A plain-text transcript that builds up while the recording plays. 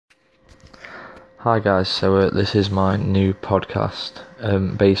Hi guys, this is my new podcast.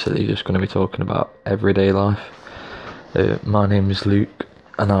 Basically just going to be talking about everyday life. My name is Luke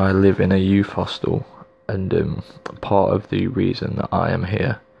and I live in a youth hostel, and part of the reason that I am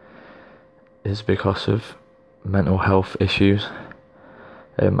here is because of mental health issues.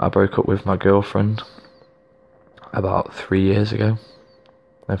 I broke up with my girlfriend about 3 years ago.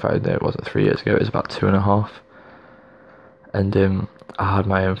 In fact, no, it wasn't 3 years ago, it was about 2.5. And I had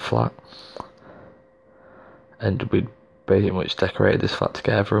my own flat, and we'd pretty much decorated this flat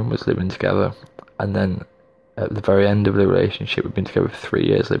together and was living together. And then at the very end of the relationship, we'd been together for 3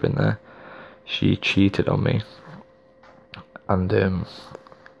 years living there, she cheated on me, and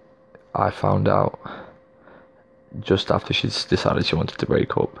I found out just after she'd decided she wanted to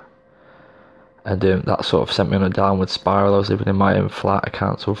break up. And that sort of sent me on a downward spiral. I was living in my own flat, a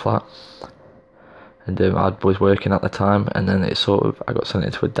council flat, and I was working at the time, and then I got sent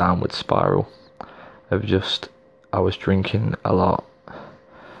into a downward spiral of just, I was drinking a lot,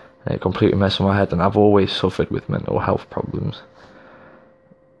 and it completely messed with my head. And I've always suffered with mental health problems,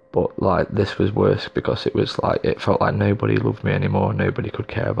 but like this was worse because it felt like nobody loved me anymore, nobody could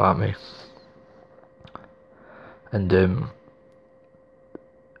care about me. And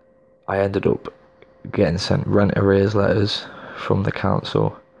I ended up getting sent rent arrears letters from the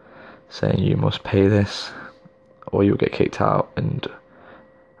council saying you must pay this or you'll get kicked out. And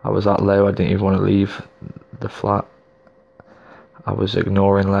I was that low, I didn't even want to leave the flat. I was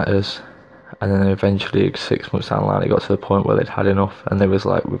ignoring letters, and then eventually 6 months down the line it got to the point where they'd had enough and they was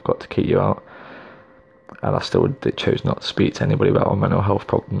like, we've got to kick you out. And I still chose not to speak to anybody about my mental health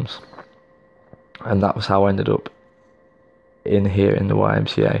problems. And that was how I ended up in the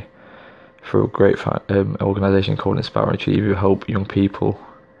YMCA through a great organisation called Inspire and Achieve, who help young people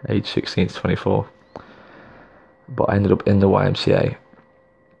aged 16 to 24. But I ended up in the YMCA.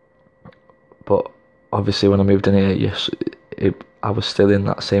 But obviously when I moved in here, I was still in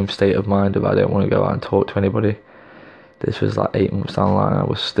that same state of mind of I don't want to go out and talk to anybody. This was like 8 months down the line. I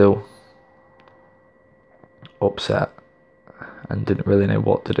was still upset and didn't really know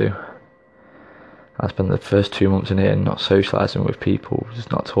what to do. I spent the first 2 months in here not socialising with people,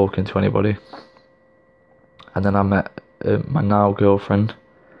 just not talking to anybody. And then I met my now girlfriend,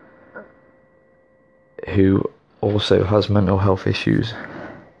 who also has mental health issues.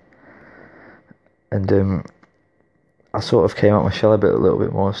 And I sort of came out my shell a little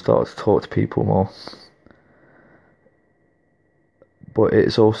bit more, started to talk to people more. But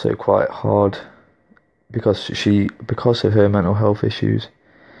it's also quite hard because of her mental health issues.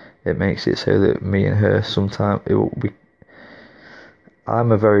 It makes it so that me and her sometimes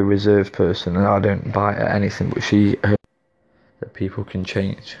I'm a very reserved person and I don't bite at anything, but that people can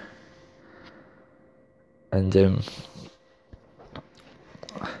change. And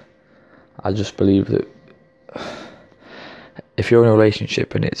I just believe that if you're in a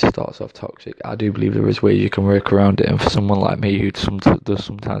relationship and it starts off toxic, I do believe there is ways you can work around it. And for someone like me who does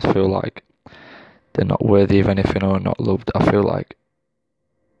sometimes feel like they're not worthy of anything or not loved, I feel like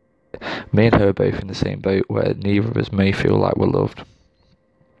me and her are both in the same boat where neither of us may feel like we're loved,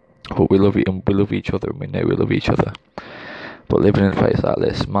 but we love each other and we know we love each other. But living in a place like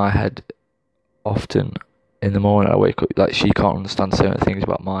this, my head often in the morning I wake up, like she can't understand certain things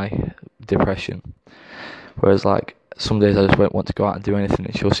about my depression, whereas like some days I just won't want to go out and do anything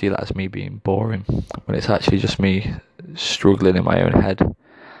and she'll see that as me being boring, when it's actually just me struggling in my own head.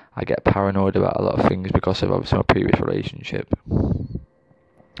 I get paranoid about a lot of things because of obviously my previous relationship,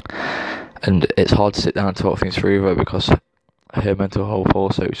 and it's hard to sit down and talk things through with her because her mental health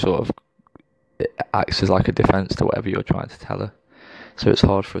also sort of it acts as like a defence to whatever you're trying to tell her, so it's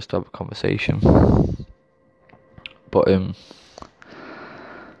hard for us to have a conversation. But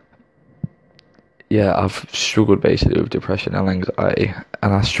yeah, I've struggled basically with depression and anxiety,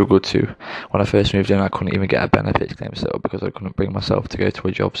 and I struggled to, when I first moved in I couldn't even get a benefits claim set up because I couldn't bring myself to go to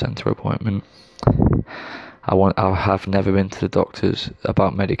a job centre appointment. I have never been to the doctors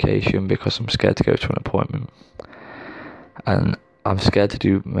about medication because I'm scared to go to an appointment, and I'm scared to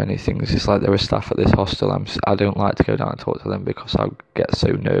do many things. It's like there are staff at this hostel, I don't like to go down and talk to them because I get so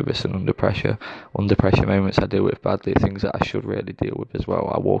nervous and under pressure. Under pressure moments I deal with badly, things that I should really deal with as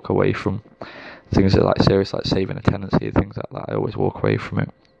well. I walk away from things that are like serious, like saving a tenancy, things like that. I always walk away from it.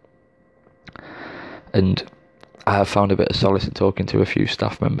 And I have found a bit of solace in talking to a few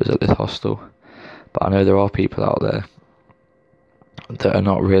staff members at this hostel, but I know there are people out there that are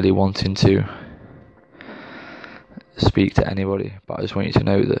not really wanting to speak to anybody. But I just want you to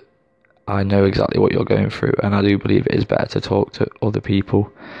know that I know exactly what you're going through, and I do believe it is better to talk to other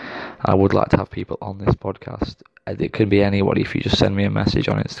people. I would like to have people on this podcast. It could be anybody. If you just send me a message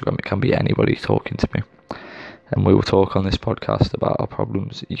on Instagram, it can be anybody talking to me. And we will talk on this podcast about our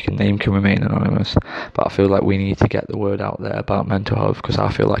problems. Your name can remain anonymous, but I feel like we need to get the word out there about mental health, because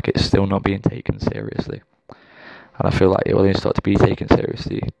I feel like it's still not being taken seriously. And I feel like it will only start to be taken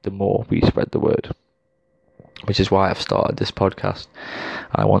seriously the more we spread the word. Which is why I've started this podcast.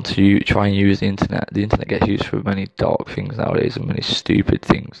 I want to try and use the internet. The internet gets used for many dark things nowadays and many stupid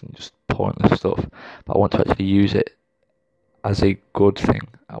things and just pointless stuff. But I want to actually use it as a good thing.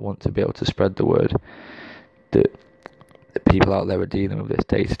 I want to be able to spread the word that people out there are dealing with this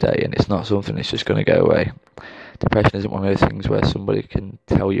day to day, and it's not something that's just going to go away. Depression isn't one of those things where somebody can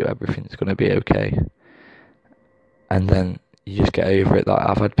tell you everything's going to be okay, and then you just get over it. Like,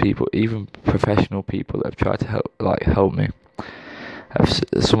 I've had people, even professional people, that have tried to help me.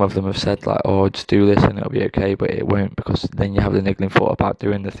 Some of them have said like, "Oh, just do this and it'll be okay," but it won't, because then you have the niggling thought about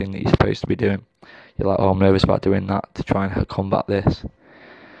doing the thing that you're supposed to be doing. You're like, "Oh, I'm nervous about doing that to try and combat this,"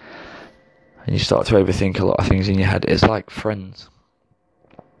 and you start to overthink a lot of things in your head. It's like friends.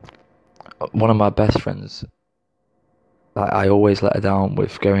 One of my best friends, like, I always let her down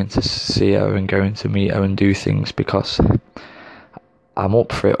with going to see her and going to meet her and do things, because I'm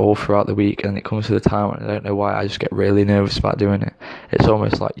up for it all throughout the week, and it comes to the time when I don't know why I just get really nervous about doing it. It's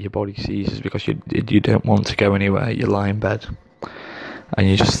almost like your body seizes because you don't want to go anywhere. You lie in bed and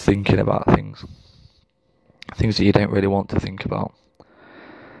you're just thinking about things that you don't really want to think about.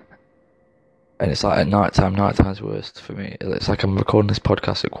 And it's like at nighttime's worst for me. It's like I'm recording this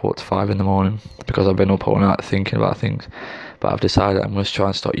podcast at 4:45 in the morning because I've been up all night thinking about things. But I've decided I'm going to try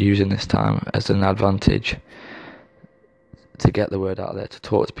and start using this time as an advantage to get the word out there, to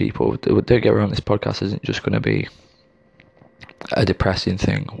talk to people. Don't get me wrong, this podcast isn't just going to be a depressing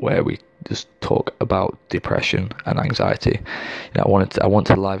thing where we just talk about depression and anxiety. I want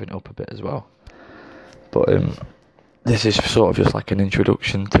to liven it up a bit as well. But this is sort of just like an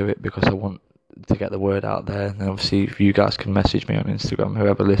introduction to it, because I want to get the word out there. And obviously, if you guys can message me on Instagram,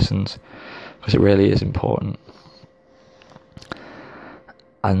 whoever listens, because it really is important.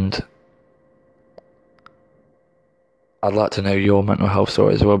 And I'd like to know your mental health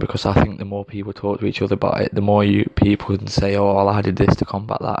story as well, because I think the more people talk to each other about it, the more people can say, "Oh, well, I did this to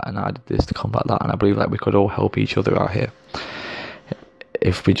combat that, and I did this to combat that," and I believe like we could all help each other out here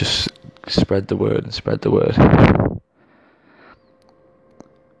if we just spread the word.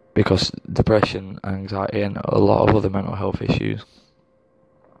 Because depression, anxiety, and a lot of other mental health issues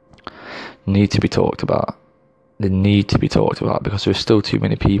need to be talked about. They need to be talked about, because there's still too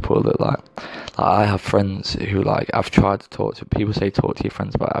many people that like I have friends who, like, I've tried to talk to. People say talk to your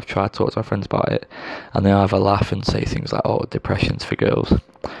friends about it. I've tried to talk to my friends about it, and they either laugh and say things like, "Oh, depression's for girls,"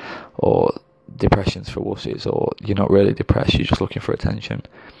 or "depression's for wussies," or "You're not really depressed, you're just looking for attention."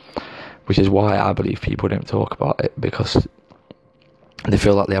 Which is why I believe people don't talk about it, because they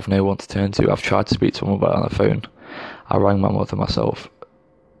feel like they have no one to turn to. I've tried to speak to someone about it on the phone. I rang my mother myself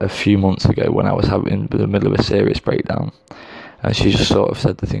a few months ago when I was in the middle of a serious breakdown, and she just sort of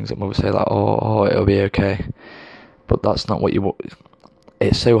said the things that mother say, like, oh, it'll be okay. But that's not what you want.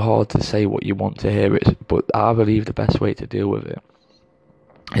 It's so hard to say what you want to hear, but I believe the best way to deal with it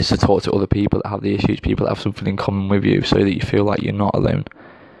is to talk to other people that have the issues, people that have something in common with you, so that you feel like you're not alone.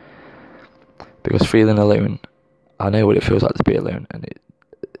 Because feeling alone, I know what it feels like to be alone, and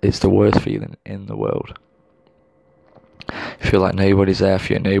it's the worst feeling in the world. You feel like nobody's there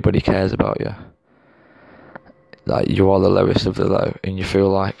for you, nobody cares about you. Like, you are the lowest of the low, and you feel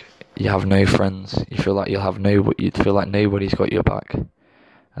like you have no friends. You feel like you feel like nobody's got your back.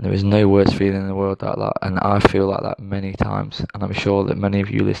 And there is no worse feeling in the world like that. And I feel like that many times, and I'm sure that many of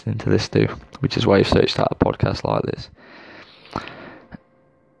you listening to this do, which is why you've searched out a podcast like this.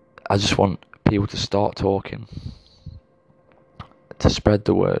 I just want people to start talking, to spread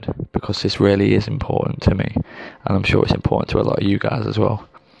the word, because this really is important to me, and I'm sure it's important to a lot of you guys as well.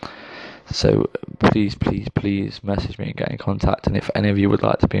 So please message me and get in contact. And if any of you would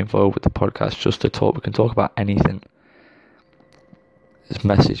like to be involved with the podcast, just to talk, we can talk about anything, just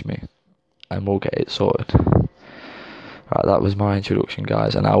message me and we'll get it sorted. Right, that was my introduction,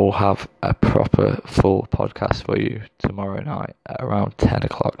 guys, and I will have a proper full podcast for you tomorrow night at around 10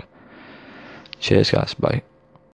 o'clock. Cheers, guys. Bye.